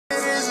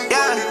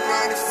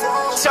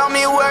Yeah. Tell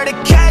me where the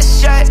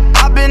cash at.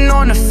 I've been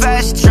on the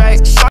fast track.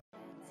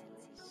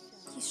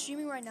 He's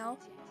streaming right now.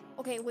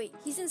 Okay, wait.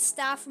 He's in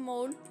staff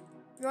mode,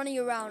 running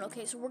around.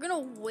 Okay, so we're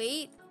gonna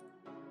wait.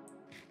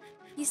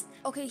 He's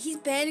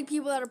banning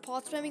people that are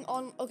pot spamming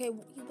on. Okay,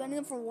 he's banning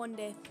them for 1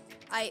 day.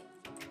 I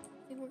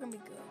think we're gonna be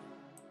good.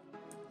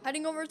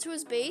 Heading over to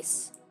his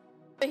base.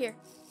 Right here.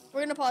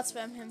 We're gonna pot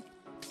spam him.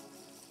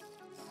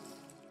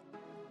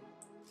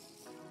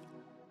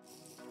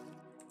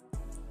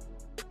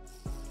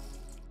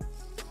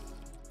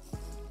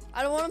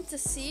 I don't want him to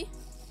see.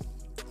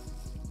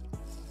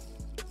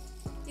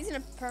 He's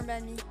gonna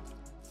permaban me.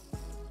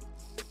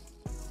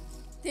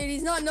 Dude,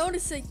 he's not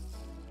noticing.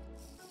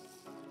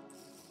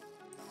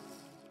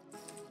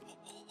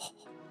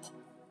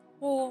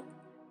 Oh.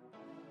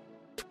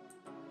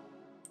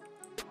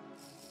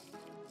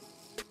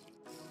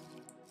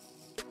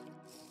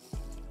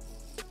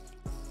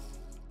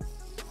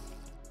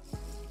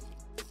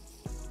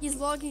 He's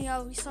logging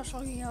out. He starts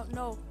logging out.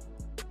 No.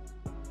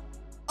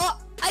 Oh,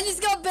 I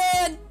just got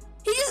banned.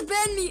 He just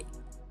banned me.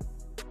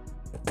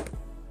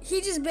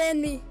 He just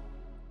banned me.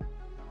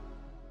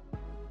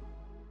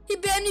 He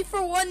banned me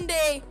for 1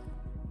 day.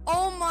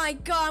 Oh my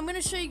god. I'm going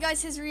to show you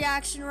guys his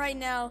reaction right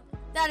now.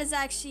 That is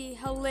actually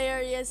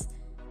hilarious.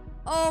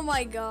 Oh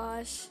my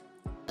gosh.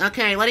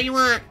 Okay, what do you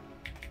want?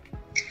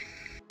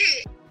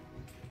 Hey,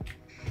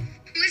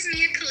 who's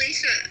Mia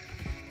Khalifa?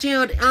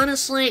 Dude,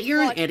 honestly,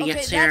 you're an idiot,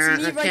 okay, Sarah. that's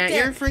me right Okay,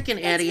 there. you're a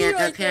freaking That's idiot.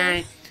 me right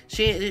Okay,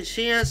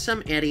 she has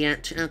some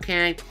idiot.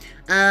 Okay,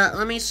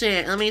 let me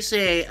see.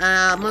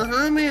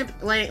 Muhammad,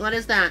 wait, what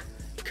is that?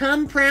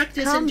 Come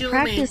practice and duel me.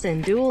 Come practice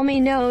and duel me,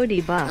 no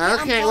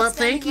debuff. Okay, well,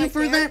 thank you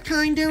for that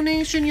kind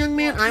donation, young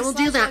man. I will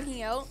do that.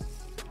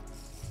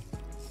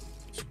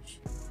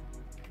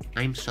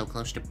 I'm so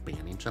close to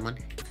banning someone.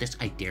 This,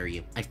 I dare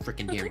you. I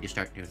freaking dare you to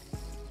start doing.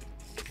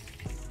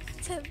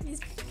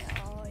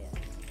 Oh,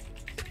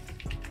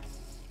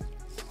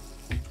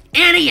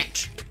 yeah.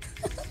 Idiot!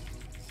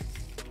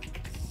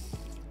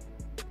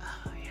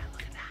 Oh, yeah,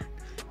 look at that.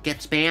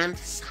 Gets banned,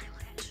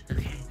 silent.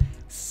 Okay,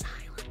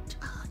 silent.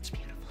 Oh, it's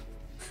beautiful.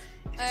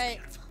 Alright,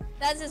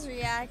 that's his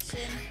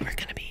reaction. We're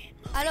gonna be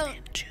moving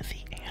into the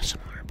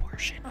ASMR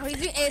portion. Oh, he's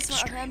doing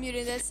ASMR. Okay, I'm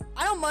muting this.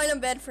 I don't mind him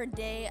bed for a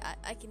day.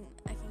 I can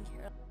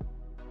hear it.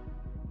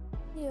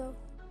 Yo.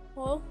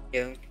 Whoa.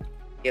 Yo,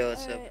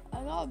 what's up?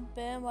 I got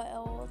banned by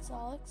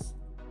lolitsalex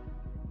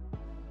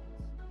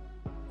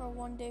for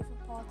 1 day for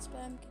pot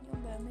spam. Can you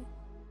unban me?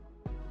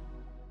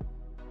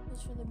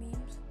 Just for the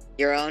memes.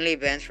 You're only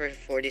banned for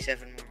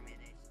 47 more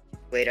minutes.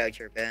 Wait out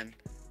your ban.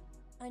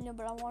 I know,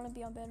 but I want to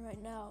be on ban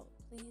right now,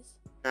 please.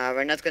 Nah,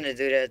 we're not gonna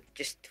do that.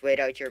 Just wait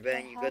out your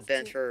ban. You got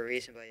banned for a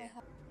reason, but yeah.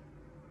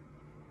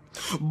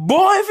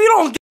 Boy, if you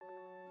don't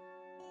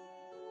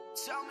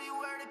tell me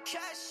where the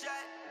cash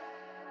at.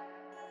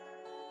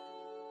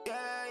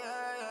 Yeah.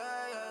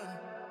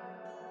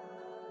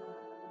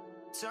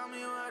 Tell me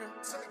where to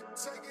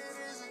take it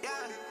easy.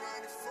 Yeah.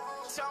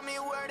 Tell me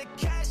where the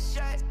cash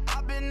at.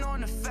 I've been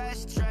on the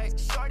fast track.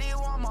 Shorty